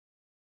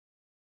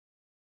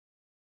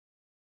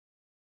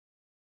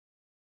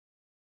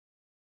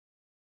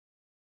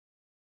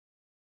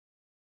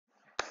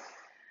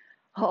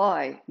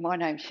Hi, my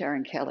name's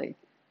Sharon Kelly.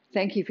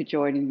 Thank you for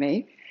joining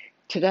me.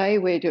 Today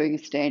we're doing a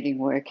standing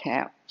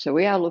workout. So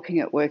we are looking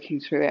at working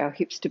through our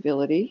hip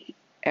stability,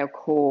 our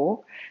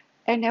core,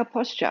 and our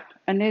posture.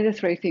 And they're the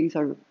three things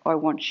I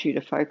want you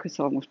to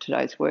focus on with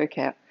today's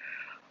workout.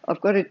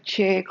 I've got a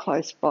chair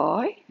close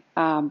by,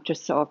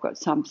 just so I've got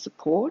some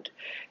support.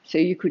 So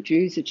you could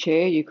use a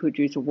chair, you could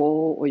use a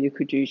wall, or you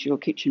could use your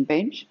kitchen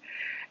bench.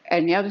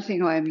 And the other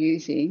thing I am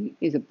using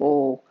is a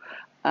ball.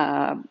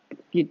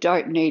 You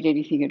don't need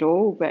anything at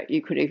all, but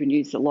you could even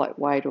use a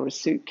lightweight or a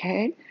soup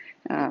can.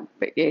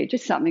 But yeah,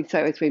 just something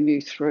so as we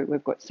move through,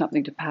 we've got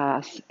something to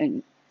pass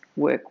and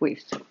work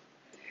with.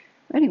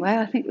 Anyway,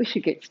 I think we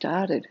should get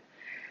started.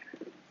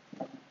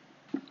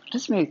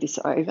 Just move this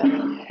over.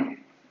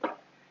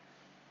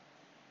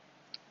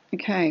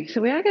 Okay, so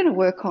we are going to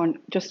work on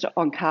just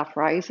on calf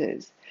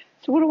raises.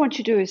 So what I want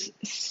you to do is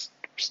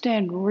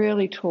stand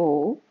really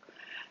tall,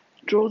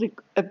 draw the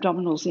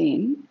abdominals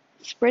in,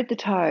 spread the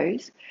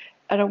toes,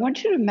 and I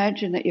want you to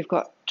imagine that you've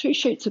got two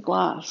sheets of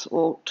glass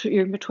or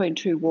you're in between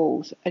two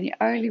walls, and the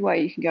only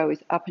way you can go is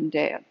up and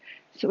down.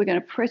 So we're going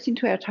to press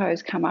into our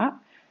toes, come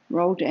up,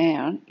 roll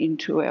down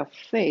into our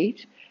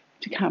feet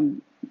to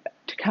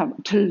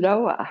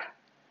lower.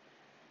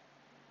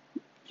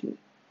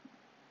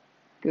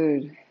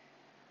 Good.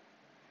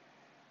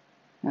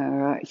 All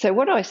right. So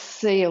what I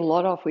see a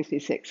lot of with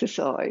this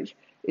exercise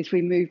is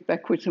we move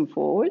backwards and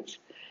forwards.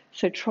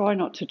 So try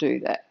not to do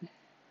that.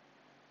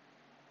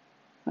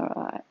 All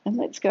right, and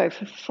let's go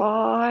for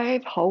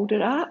 5. Hold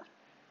it up,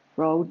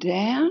 roll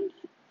down,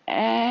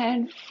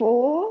 and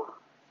 4.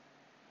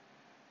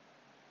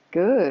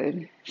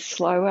 Good.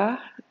 Slower,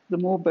 the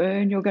more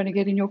burn you're going to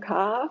get in your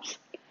calves.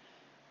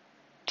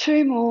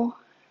 2 more.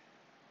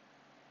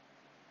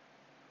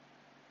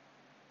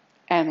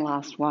 And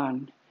last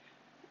one.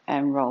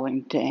 And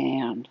rolling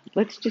down.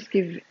 Let's just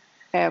give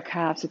our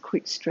calves a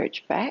quick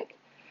stretch back.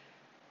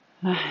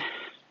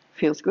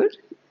 Feels good.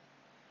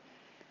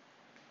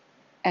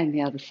 And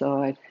the other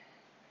side.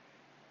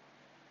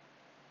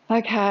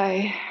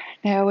 Okay,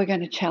 now we're going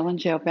to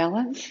challenge our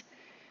balance.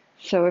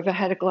 So if I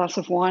had a glass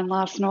of wine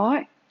last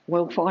night,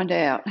 we'll find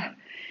out.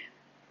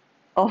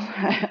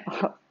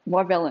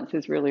 My balance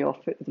is really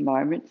off at the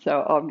moment,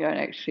 so I'm going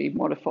to actually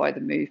modify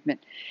the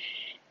movement.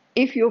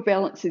 If your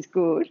balance is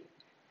good,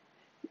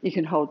 you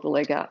can hold the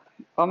leg up.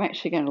 I'm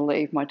actually going to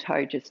leave my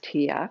toe just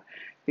here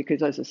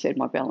because, as I said,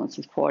 my balance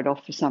is quite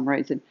off for some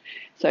reason.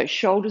 So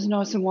shoulders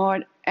nice and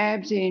wide,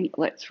 abs in,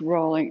 let's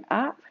rolling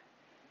up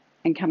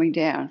and coming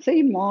down. So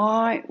you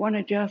might want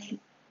to just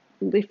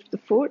lift the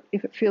foot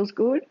if it feels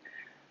good.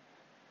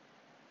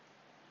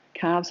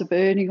 Calves are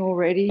burning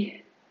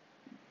already.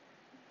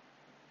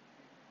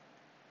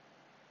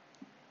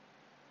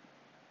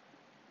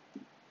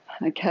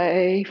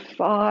 Okay,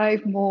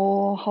 5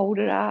 more, hold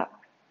it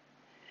up.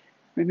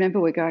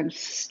 Remember, we're going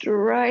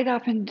straight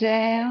up and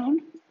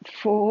down.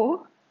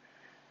 4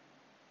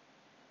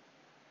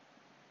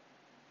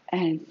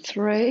 and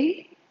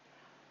 3.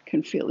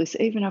 Can feel this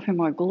even up in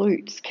my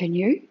glutes, can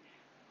you?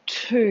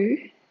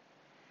 2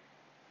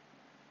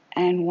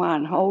 and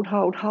 1. Hold,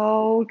 hold,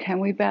 hold. Can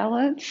we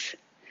balance?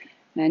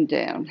 And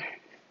down.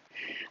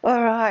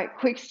 All right,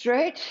 quick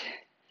stretch.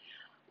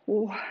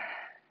 Ooh.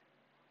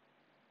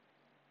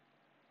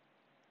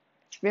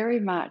 It's very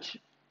much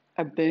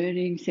a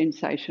burning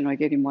sensation I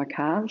get in my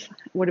calves.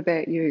 What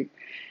about you?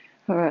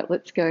 All right,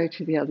 let's go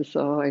to the other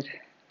side.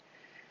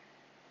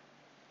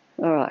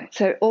 All right,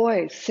 so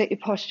always set your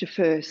posture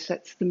first.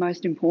 That's the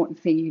most important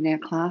thing in our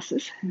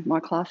classes, my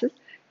classes.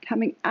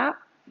 Coming up,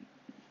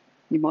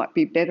 you might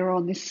be better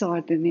on this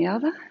side than the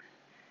other.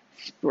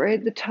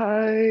 Spread the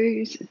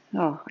toes.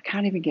 Oh, I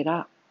can't even get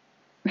up.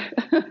 I'll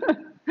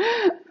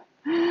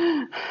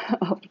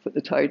have to put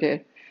the toe down.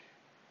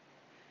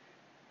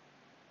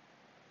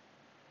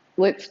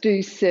 Let's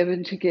do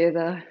 7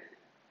 together.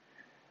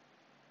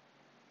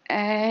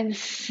 And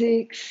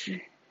 6.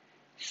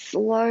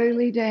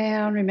 Slowly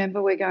down.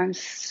 Remember, we're going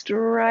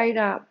straight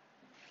up.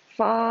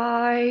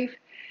 5,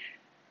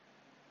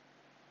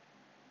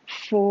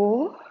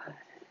 4.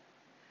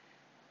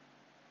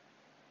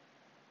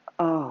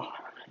 Oh,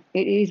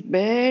 it is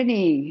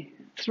burning.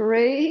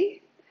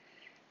 3.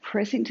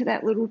 Press into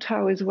that little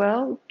toe as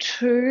well.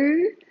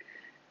 2.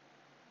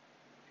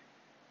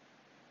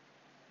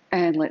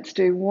 And let's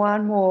do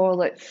 1 more.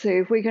 Let's see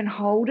if we can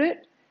hold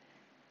it.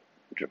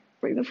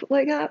 Bring the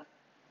leg up.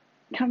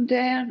 Come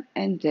down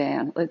and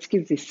down. Let's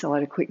give this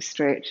side a quick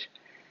stretch.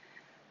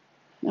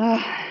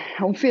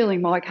 I'm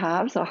feeling my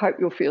calves. I hope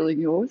you're feeling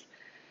yours.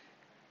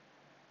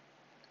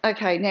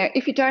 Okay, now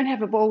if you don't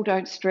have a ball,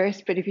 don't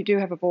stress, but if you do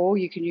have a ball,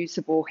 you can use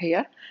the ball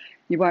here.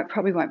 You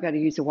probably won't be able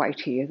to use a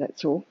weight here,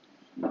 that's all.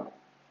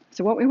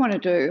 So what we want to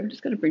do, I'm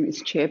just going to bring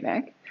this chair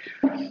back,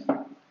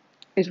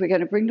 is we're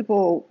going to bring the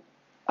ball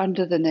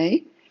under the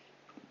knee.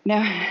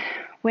 Now,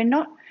 we're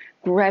not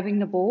grabbing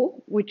the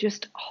ball, we're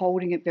just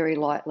holding it very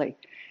lightly.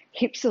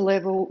 Hips are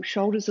level,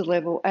 shoulders are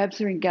level, abs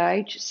are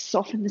engaged,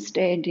 soften the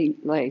standing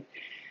leg.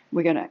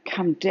 We're going to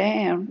come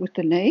down with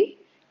the knee.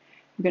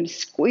 We're going to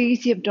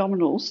squeeze the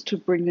abdominals to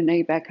bring the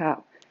knee back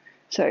up.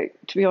 So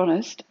to be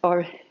honest,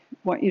 I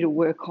want you to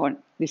work on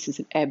this as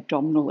an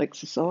abdominal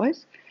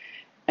exercise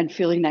and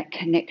feeling that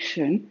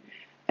connection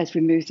as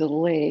we move the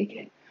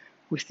leg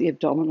with the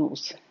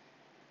abdominals.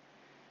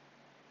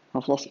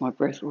 I've lost my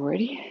breath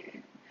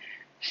already.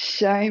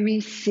 Show me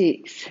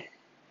 6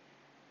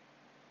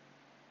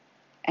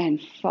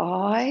 and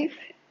 5.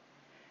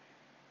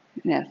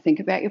 Now think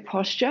about your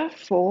posture.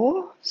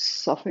 4,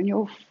 soften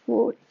your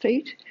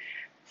feet.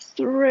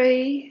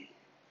 3,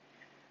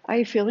 are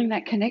you feeling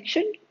that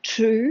connection?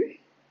 2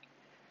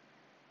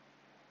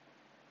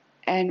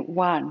 and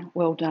 1,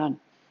 well done.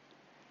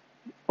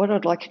 What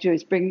I'd like to do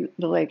is bring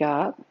the leg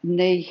up,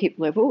 knee hip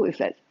level, if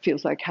that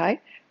feels okay.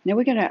 Now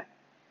we're going to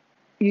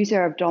use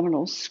our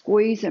abdominals,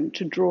 squeeze them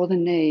to draw the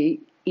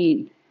knee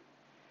in.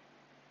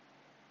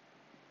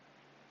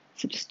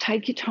 So just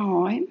take your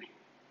time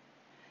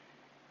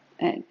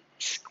and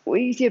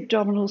squeeze the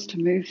abdominals to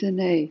move the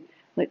knee.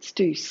 Let's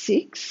do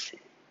 6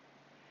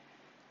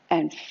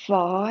 and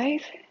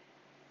 5,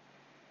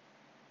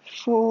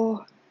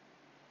 4,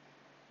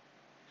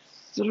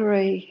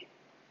 3,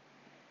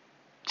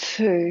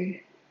 2,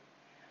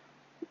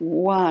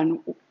 1.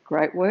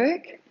 Great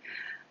work.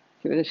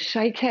 Give it a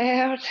shake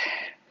out.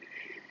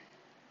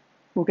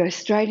 We'll go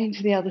straight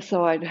into the other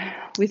side.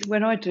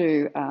 When I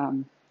do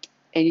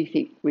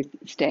anything with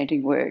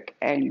standing work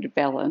and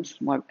balance,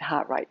 my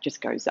heart rate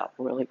just goes up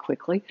really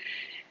quickly.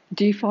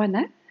 Do you find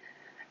that?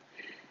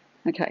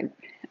 Okay,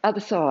 other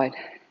side.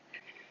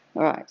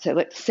 All right, so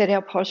let's set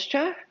our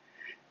posture.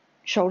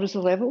 Shoulders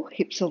are level,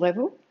 hips are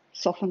level,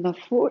 soften the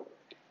foot,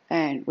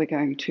 and we're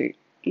going to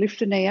lift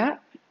the knee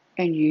up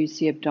and use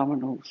the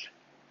abdominals.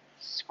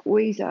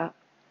 Squeeze up.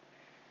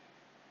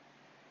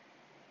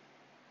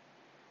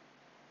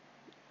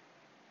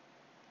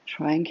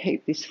 Try and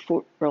keep this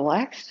foot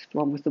relaxed, the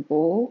one with the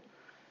ball.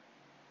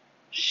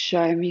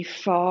 Show me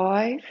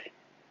 5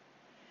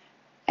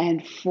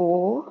 and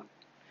 4.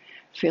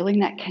 Feeling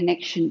that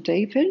connection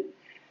deepen.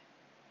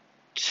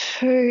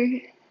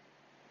 2,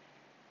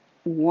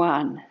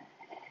 1.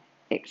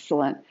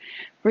 Excellent.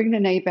 Bring the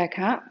knee back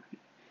up.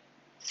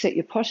 Set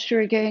your posture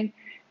again.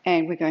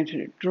 And we're going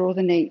to draw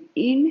the knee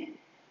in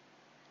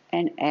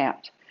and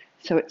out.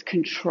 So it's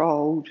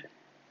controlled.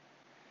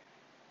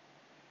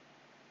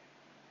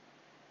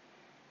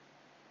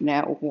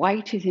 Now,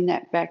 weight is in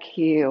that back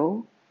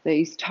heel.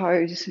 These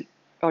toes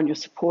on your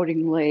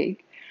supporting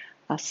leg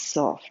are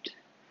soft.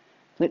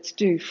 Let's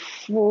do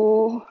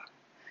 4,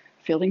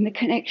 feeling the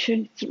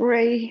connection.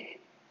 3,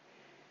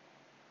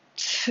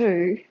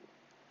 2,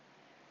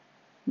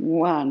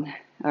 1.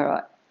 All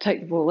right, take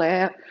the ball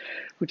out.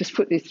 We'll just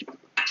put this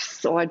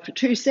aside for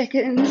 2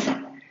 seconds.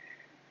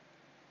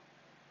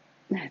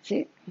 That's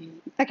it.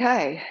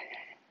 Okay,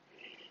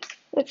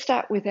 let's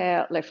start with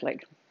our left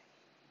leg.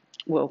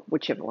 Well,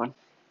 whichever one.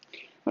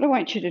 What I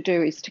want you to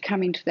do is to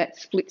come into that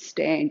split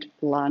stand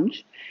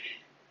lunge.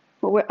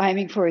 What we're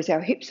aiming for is our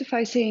hips are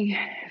facing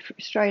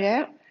straight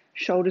out,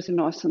 shoulders are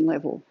nice and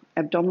level,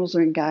 abdominals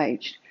are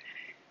engaged.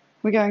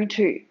 We're going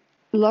to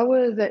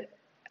lower the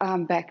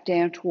arm back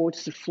down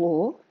towards the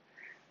floor.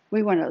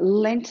 We want to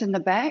lengthen the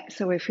back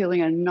so we're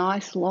feeling a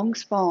nice long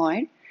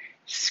spine.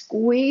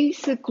 Squeeze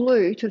the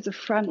glute of the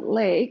front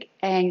leg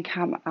and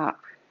come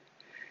up.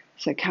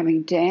 So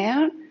coming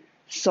down,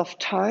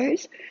 soft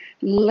toes,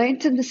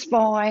 lengthen the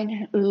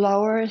spine,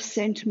 lower a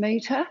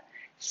centimetre,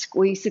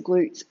 squeeze the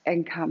glutes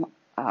and come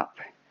up.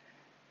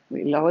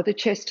 We lower the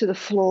chest to the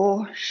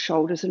floor,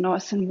 shoulders are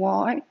nice and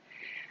wide.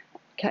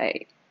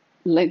 Okay,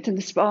 lengthen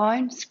the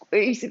spine,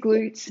 squeeze the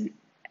glutes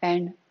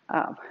and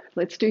up.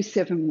 Let's do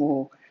 7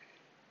 more.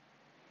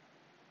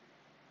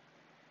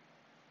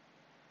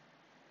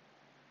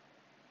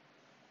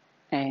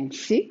 And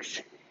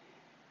 6.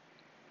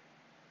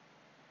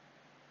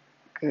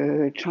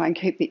 Good. Try and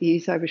keep the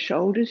ears over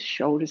shoulders,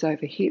 shoulders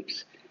over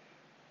hips.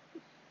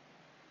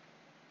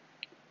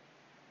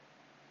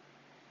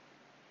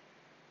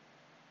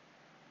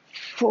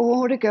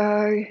 4 to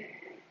go.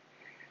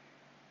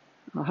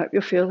 I hope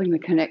you're feeling the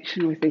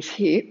connection with this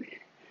hip.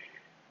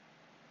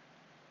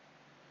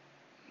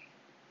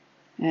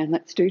 And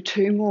let's do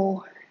 2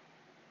 more.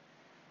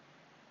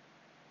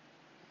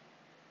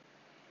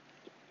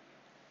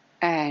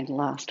 And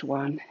last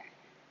one.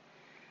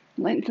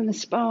 Lengthen the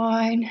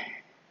spine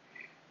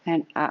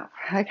and up.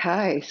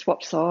 Okay,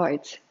 swap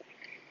sides.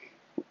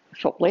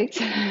 Swap legs.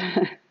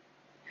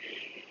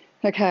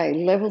 Okay,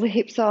 level the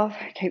hips off.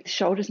 Keep the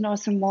shoulders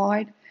nice and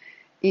wide.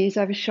 Ears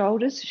over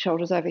shoulders,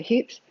 shoulders over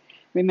hips.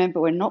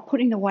 Remember, we're not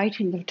putting the weight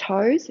in the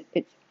toes.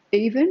 It's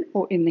even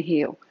or in the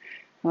heel.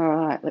 All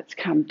right, let's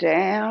come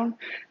down.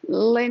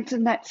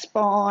 Lengthen that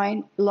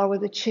spine. Lower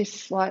the chest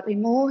slightly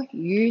more.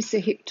 Use the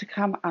hip to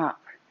come up.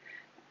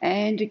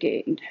 And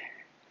again.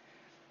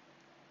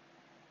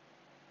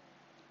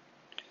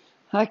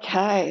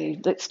 Okay,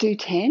 let's do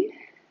 10.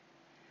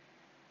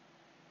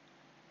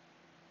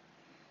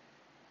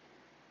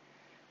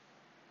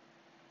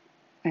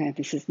 And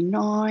this is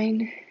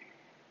 9.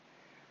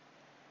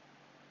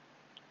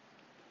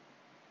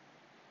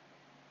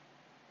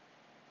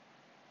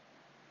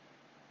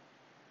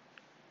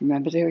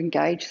 Remember to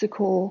engage the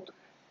core.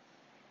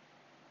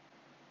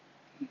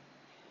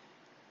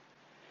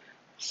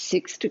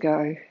 6 to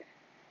go.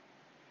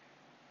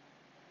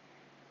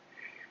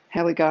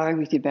 How are we going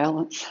with your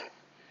balance?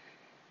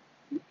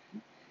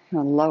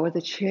 I'll lower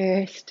the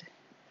chest.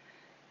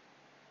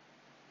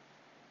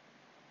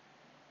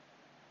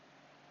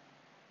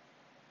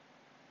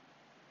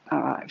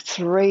 All right,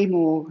 3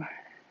 more.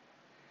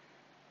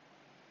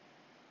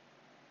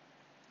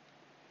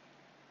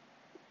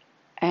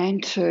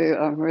 And 2,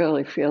 I'm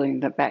really feeling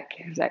the back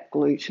of that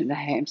glute and the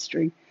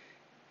hamstring.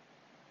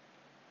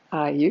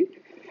 Are you?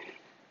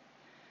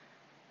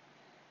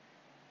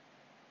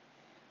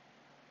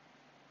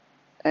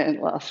 And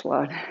last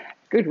one.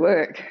 Good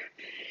work.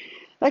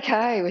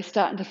 Okay, we're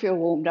starting to feel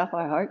warmed up,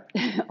 I hope.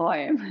 I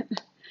am.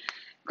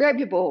 Grab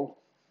your ball.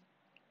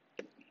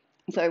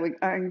 So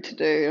I'm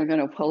going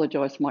to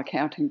apologise for my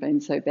counting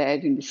being so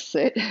bad in this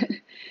set.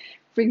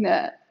 Bring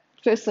the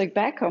first leg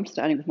back. I'm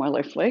starting with my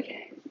left leg.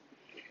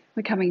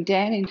 We're coming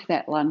down into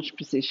that lunge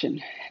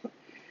position.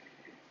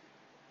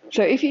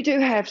 So if you do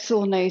have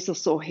sore knees or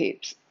sore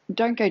hips,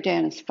 don't go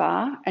down as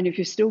far. And if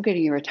you're still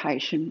getting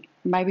irritation,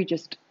 maybe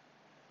just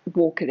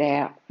walk it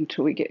out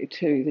until we get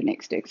to the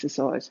next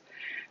exercise.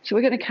 So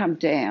we're going to come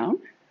down,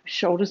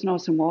 shoulders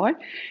nice and wide.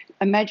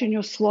 Imagine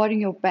you're sliding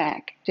your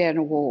back down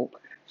a wall.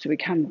 So we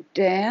come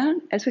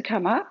down. As we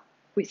come up,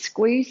 we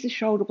squeeze the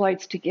shoulder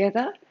blades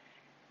together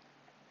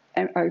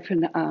and open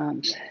the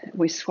arms.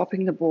 We're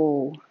swapping the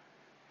ball.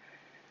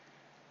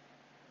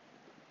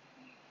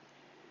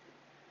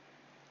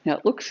 Now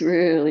it looks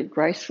really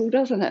graceful,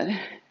 doesn't it?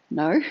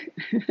 No?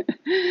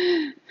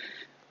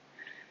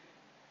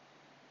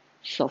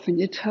 Soften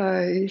your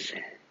toes.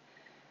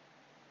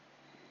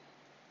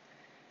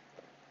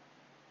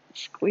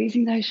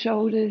 Squeezing those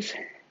shoulders.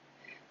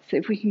 See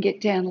if we can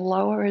get down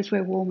lower as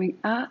we're warming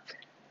up.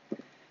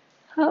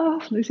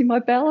 Oh, losing my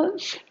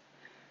balance.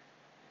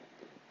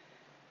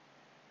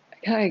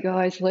 Okay,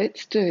 guys,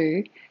 let's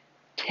do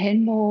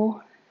 10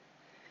 more.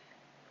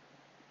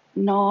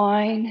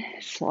 9,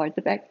 slide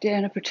the back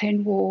down a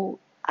pretend wall.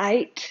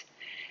 8,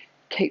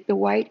 keep the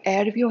weight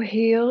out of your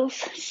heels.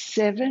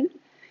 7,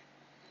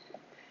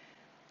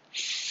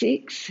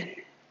 6,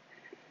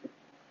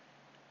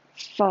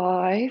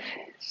 5,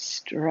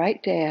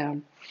 straight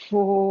down.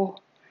 4,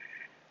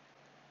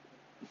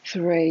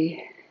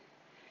 3,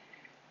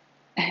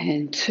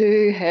 and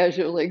 2. How's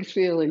your legs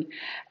feeling?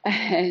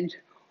 And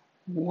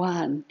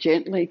 1.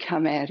 Gently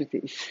come out of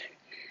this.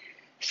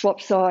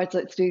 Swap sides.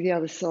 Let's do the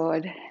other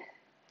side.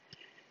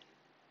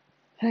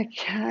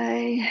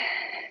 Okay.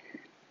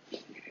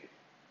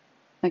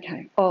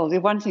 Oh,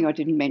 the one thing I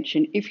didn't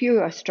mention, if you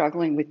are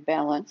struggling with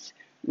balance,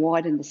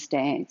 widen the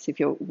stance. If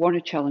you want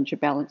to challenge your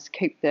balance,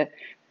 keep the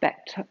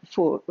back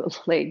foot or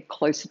leg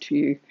closer to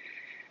you.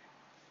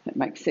 That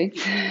makes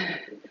sense.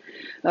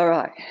 All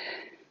right.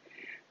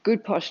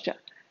 Good posture.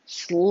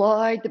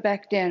 Slide the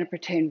back down a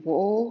pretend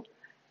wall,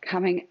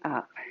 coming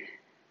up.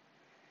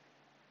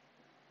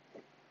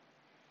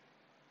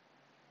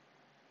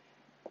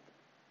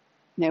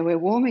 Now we're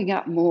warming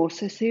up more,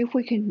 so see if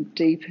we can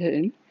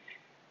deepen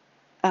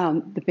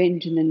the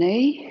bend in the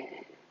knee.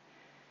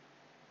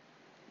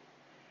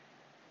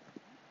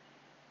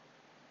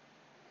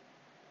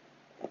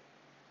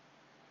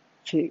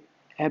 So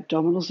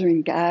abdominals are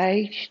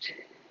engaged.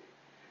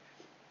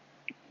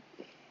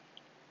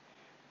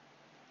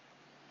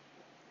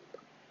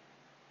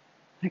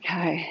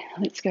 Okay,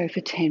 let's go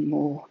for 10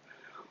 more.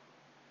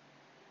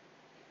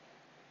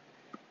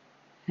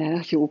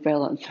 How's your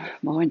balance?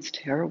 Mine's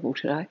terrible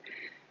today.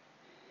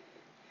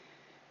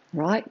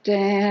 Right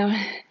down.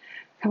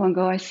 Come on,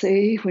 guys,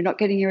 see if we're not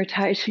getting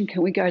irritation.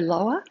 Can we go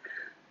lower?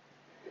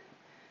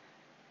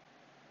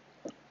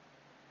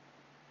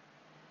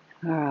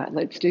 All right,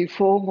 let's do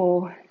 4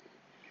 more.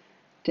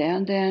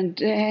 Down, down,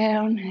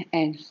 down,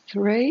 and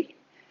 3.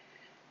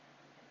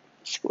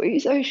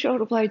 Squeeze those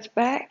shoulder blades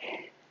back.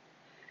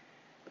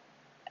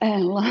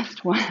 And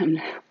last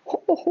one.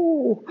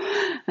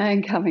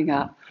 And coming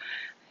up.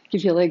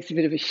 Give your legs a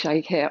bit of a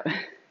shake out.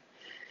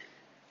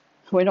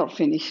 We're not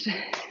finished.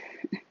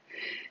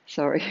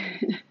 Sorry.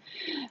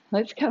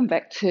 Let's come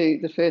back to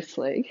the first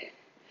leg.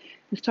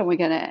 This time we're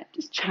going to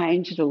just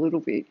change it a little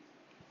bit.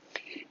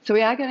 So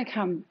we are going to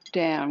come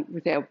down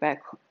with our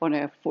back on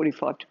our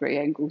 45-degree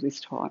angle this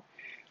time.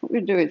 What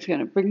we're going to do is going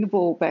to bring the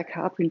ball back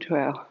up into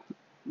our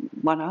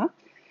one arm.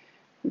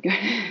 We're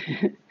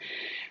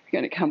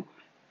going to come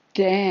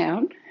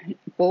down.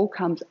 The ball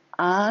comes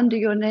under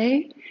your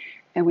knee,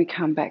 and we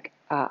come back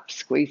up,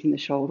 squeezing the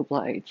shoulder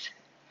blades.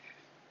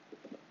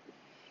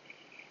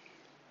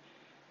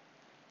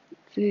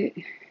 That's it.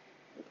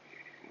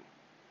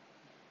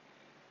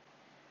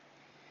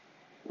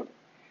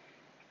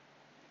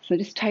 So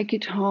just take your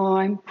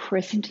time,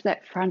 press into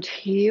that front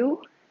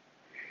heel.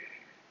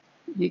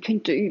 You can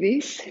do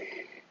this.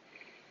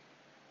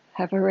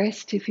 Have a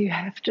rest if you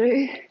have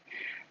to.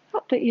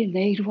 Not that you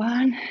need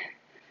one.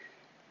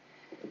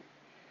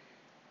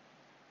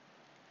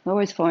 I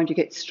always find you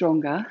get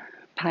stronger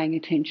paying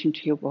attention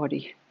to your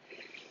body.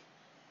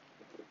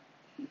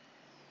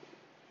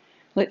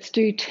 Let's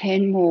do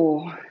 10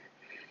 more.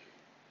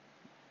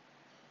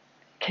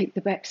 Keep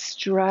the back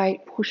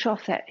straight, push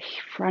off that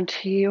front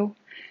heel.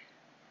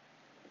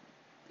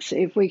 See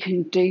if we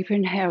can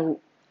deepen how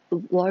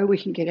low we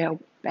can get our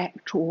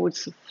back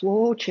towards the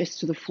floor,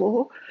 chest to the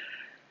floor.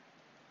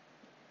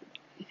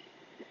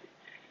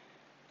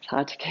 It's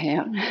hard to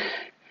count.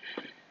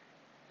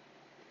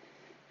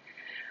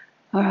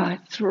 All right,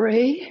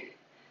 3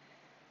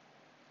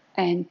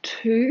 and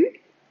 2.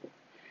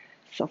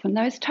 Soften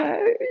those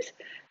toes.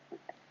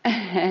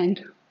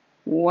 And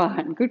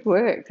 1. Good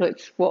work.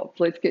 Let's swap.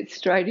 Let's get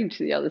straight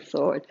into the other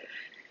side.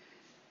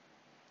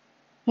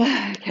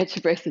 Catch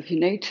your breath if you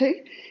need to.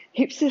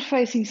 Hips are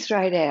facing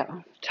straight out.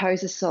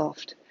 Toes are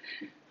soft.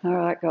 All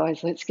right,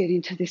 guys, let's get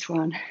into this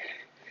one.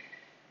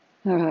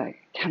 All right,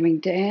 coming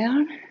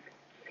down.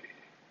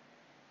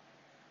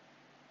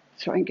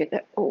 Try and get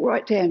that all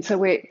right down. So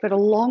we've got a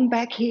long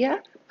back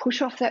here.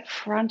 Push off that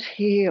front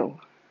heel.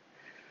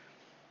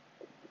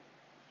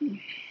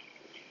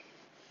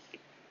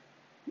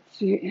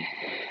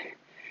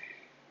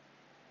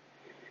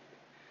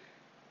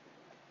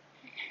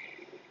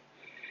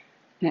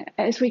 Now,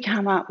 as we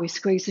come up, we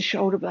squeeze the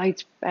shoulder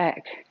blades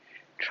back.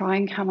 Try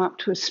and come up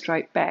to a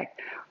straight back.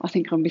 I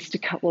think I missed a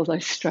couple of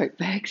those straight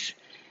backs.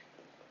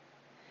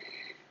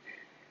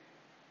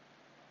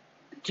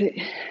 That's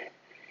it.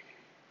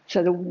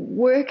 So the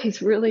work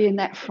is really in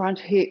that front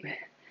hip.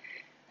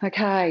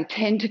 Okay,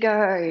 10 to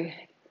go.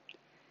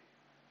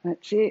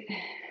 That's it.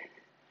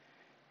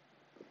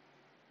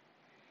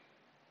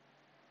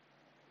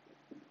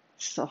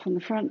 Soften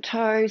the front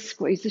toes,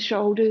 squeeze the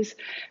shoulders.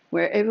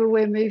 Wherever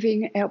we're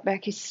moving, our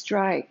back is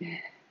straight.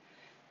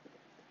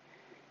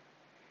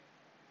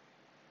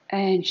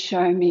 And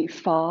show me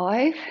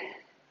 5,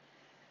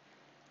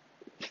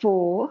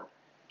 4,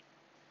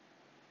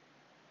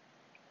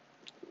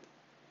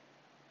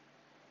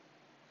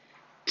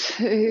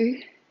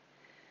 2,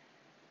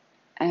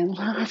 and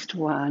last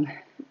one.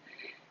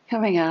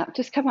 Coming up,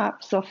 just come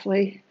up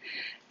softly.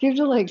 Give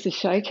the legs a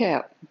shake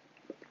out.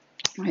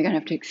 You're going to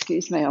have to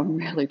excuse me, I'm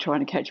really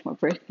trying to catch my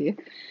breath here.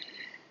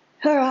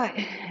 All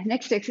right,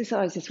 next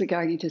exercise is we're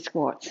going into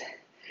squats.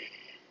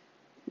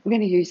 We're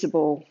going to use the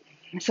ball.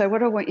 So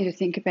what I want you to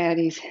think about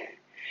is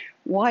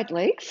wide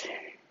legs.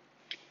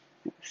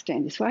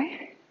 Stand this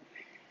way.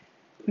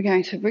 We're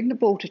going to bring the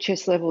ball to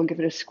chest level and give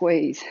it a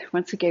squeeze.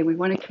 Once again, we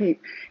want to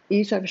keep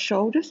ears over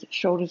shoulders,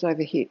 shoulders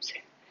over hips.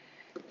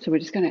 So we're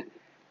just going to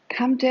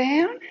come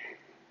down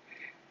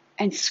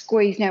and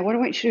squeeze. Now, what I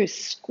want you to do is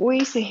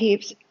squeeze the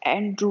hips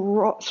and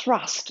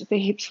thrust the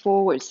hips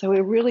forward. So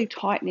we're really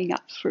tightening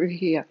up through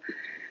here.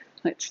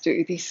 Let's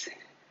do this.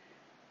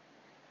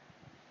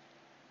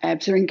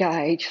 Abs are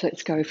engaged.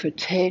 Let's go for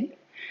 10,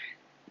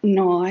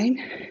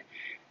 9.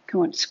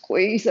 Come on,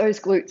 squeeze those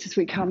glutes as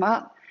we come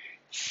up.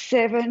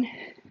 7,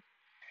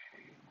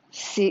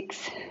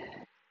 6,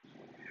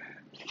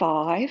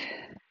 5,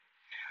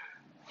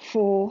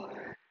 4,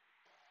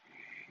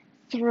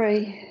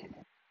 3,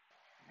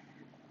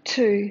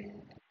 2,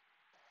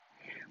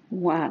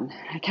 1.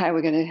 Okay,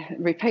 we're going to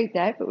repeat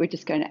that, but we're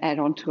just going to add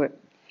on to it.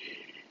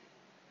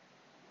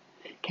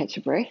 Catch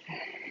your breath.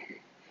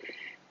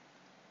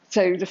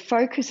 So the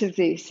focus of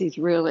this is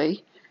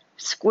really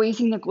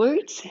squeezing the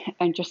glutes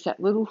and just that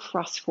little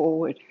thrust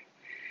forward.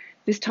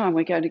 This time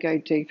we're going to go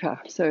deeper.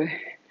 So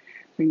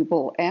bring the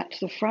ball out to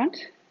the front.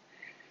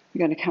 We're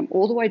going to come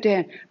all the way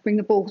down. Bring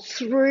the ball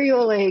through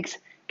your legs.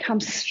 Come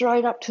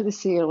straight up to the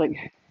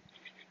ceiling.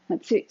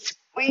 That's it.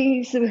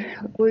 Squeeze the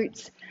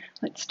glutes.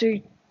 Let's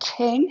do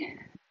 10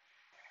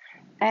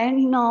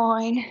 and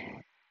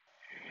 9,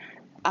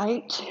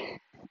 8.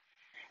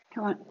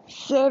 Come on,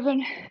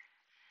 7,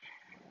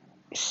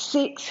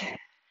 6.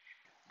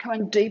 Come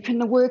on, deepen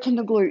the work in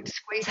the glutes.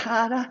 Squeeze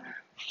harder.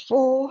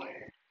 4,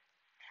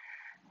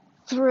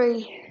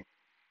 3,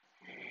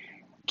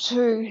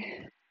 2,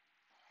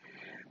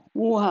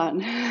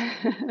 1.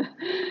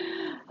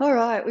 All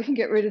right, we can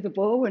get rid of the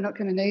ball. We're not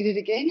going to need it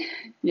again.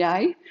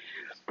 Yay.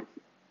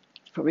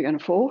 It's probably going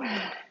to fall.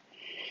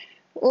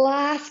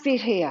 Last bit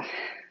here.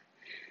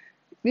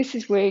 This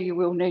is where you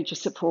will need your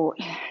support.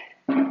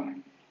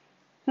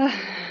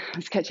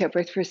 Let's catch our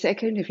breath for a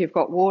second. If you've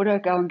got water,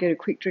 go and get a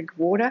quick drink of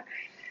water.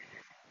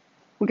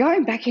 We're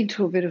going back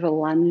into a bit of a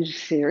lunge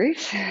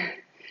series.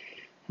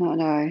 Oh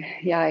no,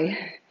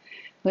 yay.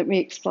 Let me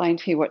explain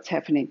to you what's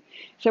happening.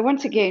 So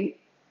once again,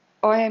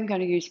 I am going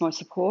to use my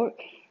support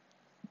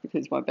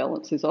because my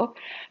balance is off.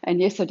 And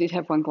yes, I did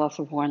have one glass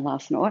of wine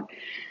last night.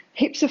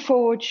 Hips are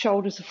forward,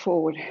 shoulders are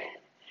forward.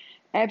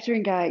 Abs are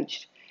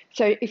engaged.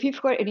 So if you've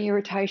got any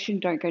irritation,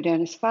 don't go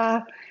down as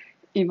far.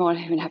 You might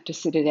even have to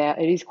sit it out.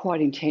 It is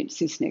quite intense,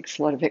 this next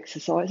lot of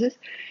exercises.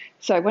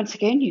 So once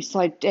again, you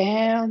slide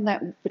down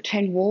that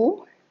 10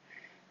 wall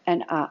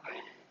and up.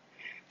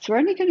 So we're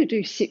only going to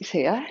do 6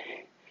 here.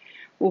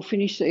 We'll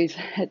finish these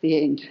at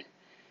the end.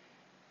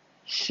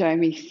 Show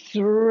me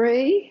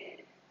 3.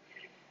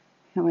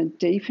 Come and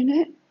deepen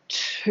it.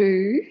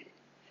 2.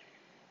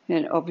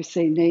 And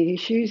obviously knee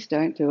issues,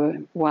 don't do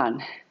it.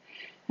 1.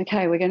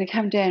 Okay, we're going to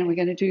come down. We're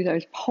going to do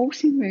those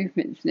pulsing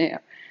movements now.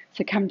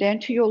 So come down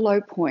to your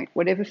low point,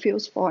 whatever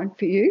feels fine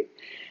for you.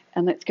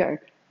 And let's go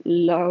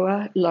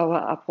lower, lower,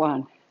 up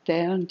 1,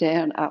 down,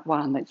 down, up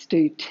 1. Let's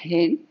do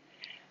 10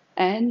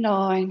 and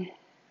 9,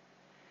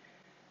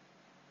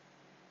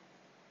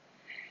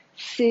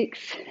 6,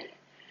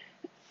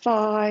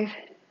 5,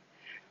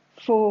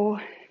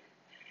 4,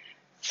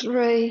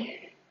 3,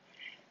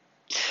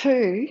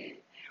 2,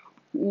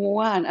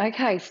 1.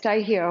 Okay,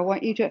 stay here. I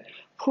want you to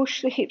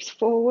push the hips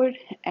forward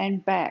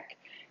and back.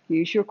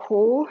 Use your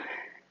core.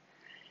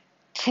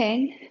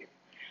 10,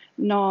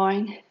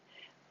 9,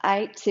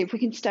 8. See if we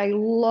can stay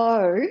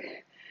low.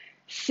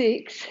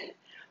 6,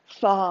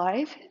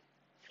 5,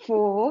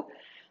 4.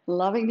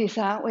 Loving this,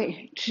 aren't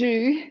we?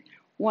 2,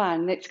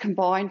 1. Let's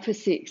combine for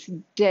 6.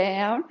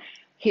 Down,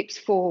 hips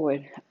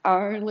forward.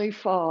 Only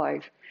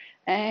 5.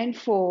 And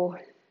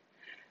 4,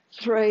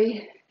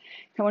 3.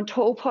 Come on,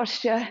 tall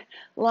posture.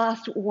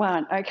 Last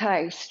 1.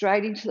 Okay,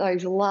 straight into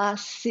those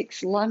last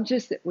 6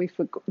 lunges that we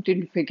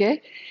didn't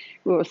forget.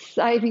 We were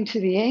saving to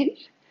the end.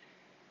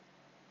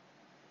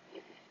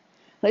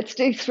 Let's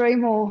do 3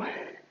 more.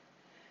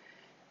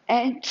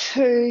 And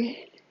 2.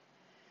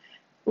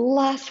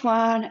 Last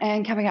 1.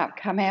 And coming up,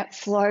 come out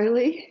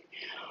slowly.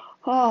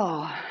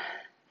 Oh,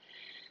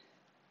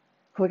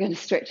 we're going to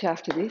stretch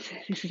after this.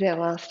 This is our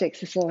last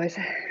exercise.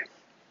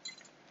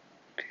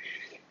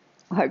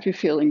 I hope you're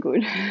feeling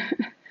good.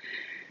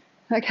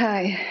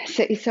 Okay,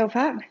 set yourself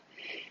up.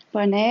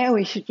 By now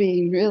we should be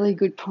in really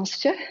good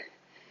posture.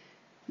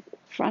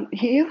 Front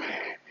heel,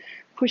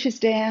 pushes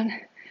down.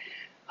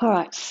 All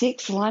right,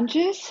 6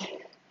 lunges.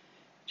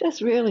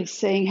 Just really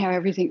seeing how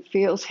everything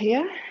feels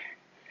here.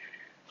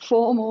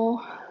 4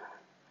 more.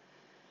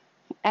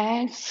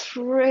 And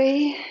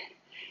 3.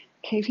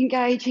 Keep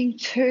engaging.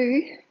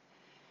 2.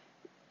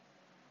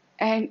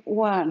 And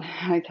 1.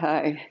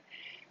 Okay,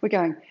 we're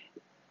going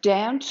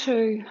down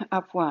 2,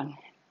 up 1.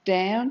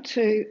 Down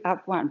 2,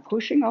 up 1.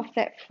 Pushing off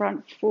that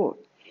front foot.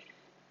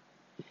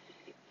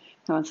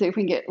 Come on, see if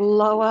we can get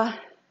lower.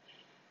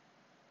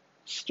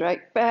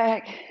 Straight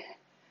back.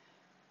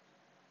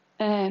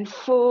 And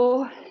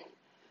 4,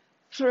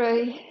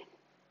 3,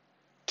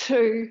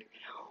 2,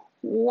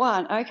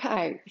 1.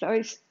 Okay,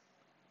 those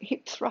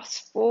hip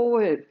thrusts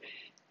forward.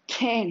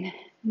 10,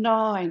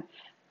 9,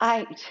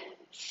 8,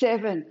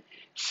 7,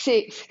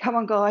 6. Come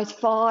on, guys.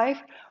 5,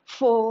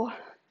 4,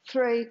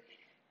 3,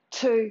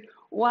 2,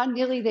 1.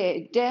 Nearly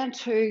there. Down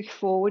 2,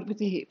 forward with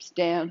the hips.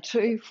 Down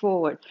 2,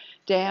 forward.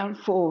 Down,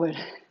 forward.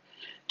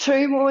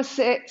 2 more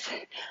sets.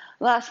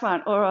 Last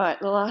one. All right,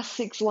 the last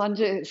 6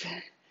 lunges.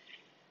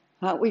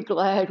 Aren't we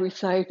glad we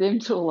saved them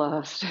till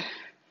last?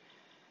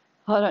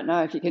 I don't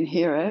know if you can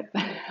hear it.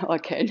 I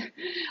can.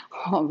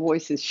 My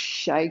voice is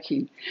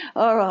shaking.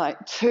 All right,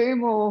 2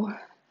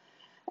 more.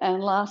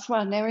 And last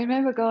one. Now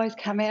remember, guys,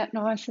 come out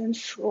nice and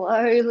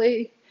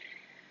slowly.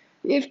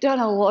 You've done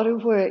a lot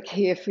of work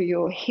here for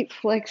your hip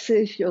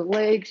flexors, your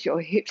legs,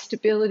 your hip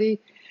stability,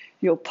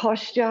 your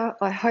posture.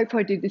 I hope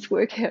I did this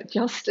workout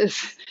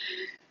justice.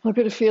 I've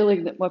got a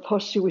feeling that my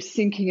posture was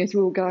sinking as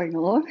we were going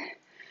along.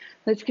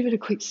 Let's give it a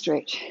quick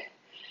stretch.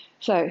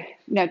 So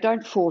now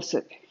don't force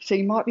it. So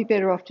you might be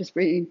better off just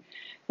bringing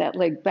that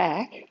leg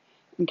back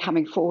and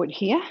coming forward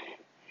here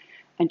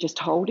and just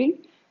holding.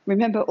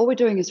 Remember, all we're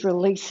doing is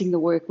releasing the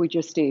work we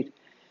just did.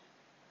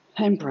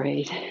 And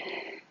breathe.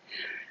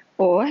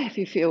 Or if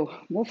you feel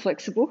more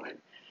flexible,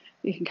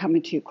 you can come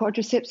into your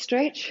quadricep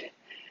stretch,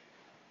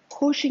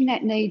 pushing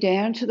that knee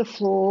down to the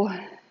floor.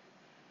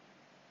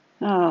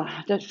 Oh,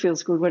 that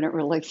feels good when it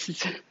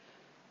releases.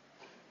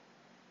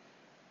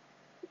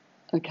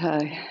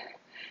 Okay,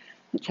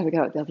 let's have a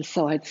go at the other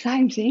side.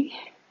 Same thing.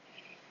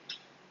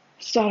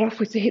 Start off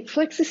with the hip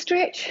flexor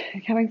stretch,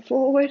 coming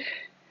forward.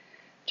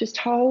 Just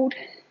hold.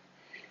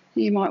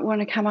 You might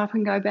want to come up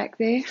and go back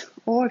there.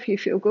 Or if you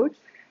feel good,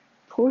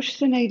 push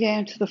the knee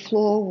down to the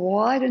floor,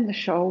 widen the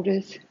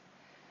shoulders.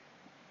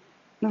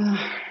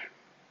 Oh.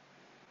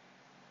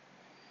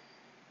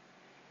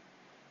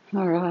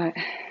 All right.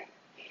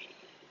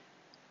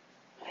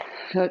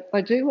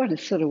 I do want to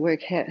sort of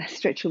work out,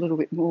 stretch a little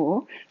bit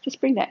more. Just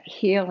bring that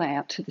heel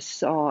out to the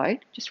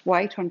side. Just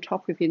weight on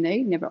top of your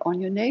knee, never on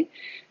your knee.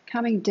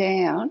 Coming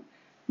down.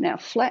 Now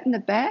flatten the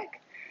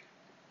back.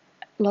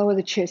 Lower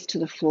the chest to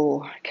the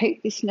floor.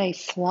 Keep this knee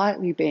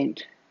slightly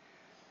bent.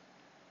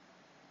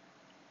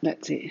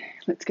 That's it.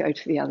 Let's go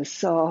to the other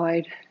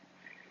side.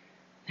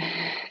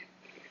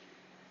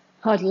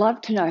 I'd love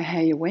to know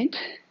how you went.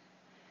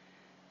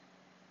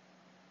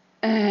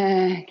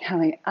 And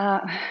coming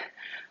up.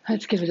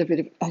 Let's give it a bit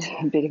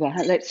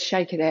of let's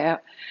shake it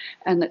out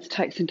and let's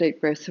take some deep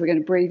breaths. So we're going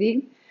to breathe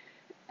in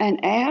and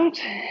out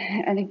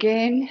and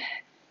again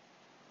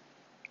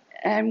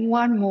and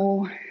one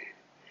more.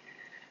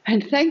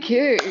 And thank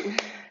you.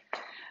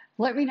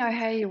 Let me know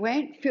how you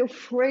went. Feel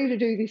free to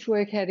do this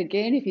workout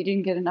again if you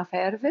didn't get enough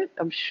out of it.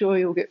 I'm sure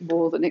you'll get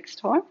more the next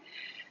time.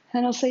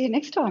 And I'll see you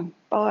next time.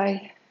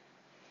 Bye.